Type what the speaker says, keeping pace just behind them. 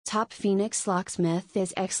Top Phoenix Locksmith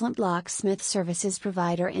is excellent locksmith services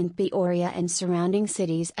provider in Peoria and surrounding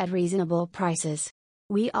cities at reasonable prices.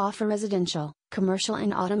 We offer residential, commercial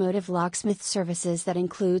and automotive locksmith services that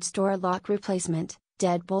include door lock replacement,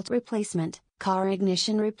 deadbolt replacement, car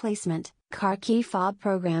ignition replacement, car key fob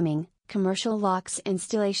programming, commercial locks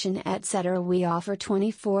installation etc. We offer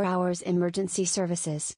 24 hours emergency services.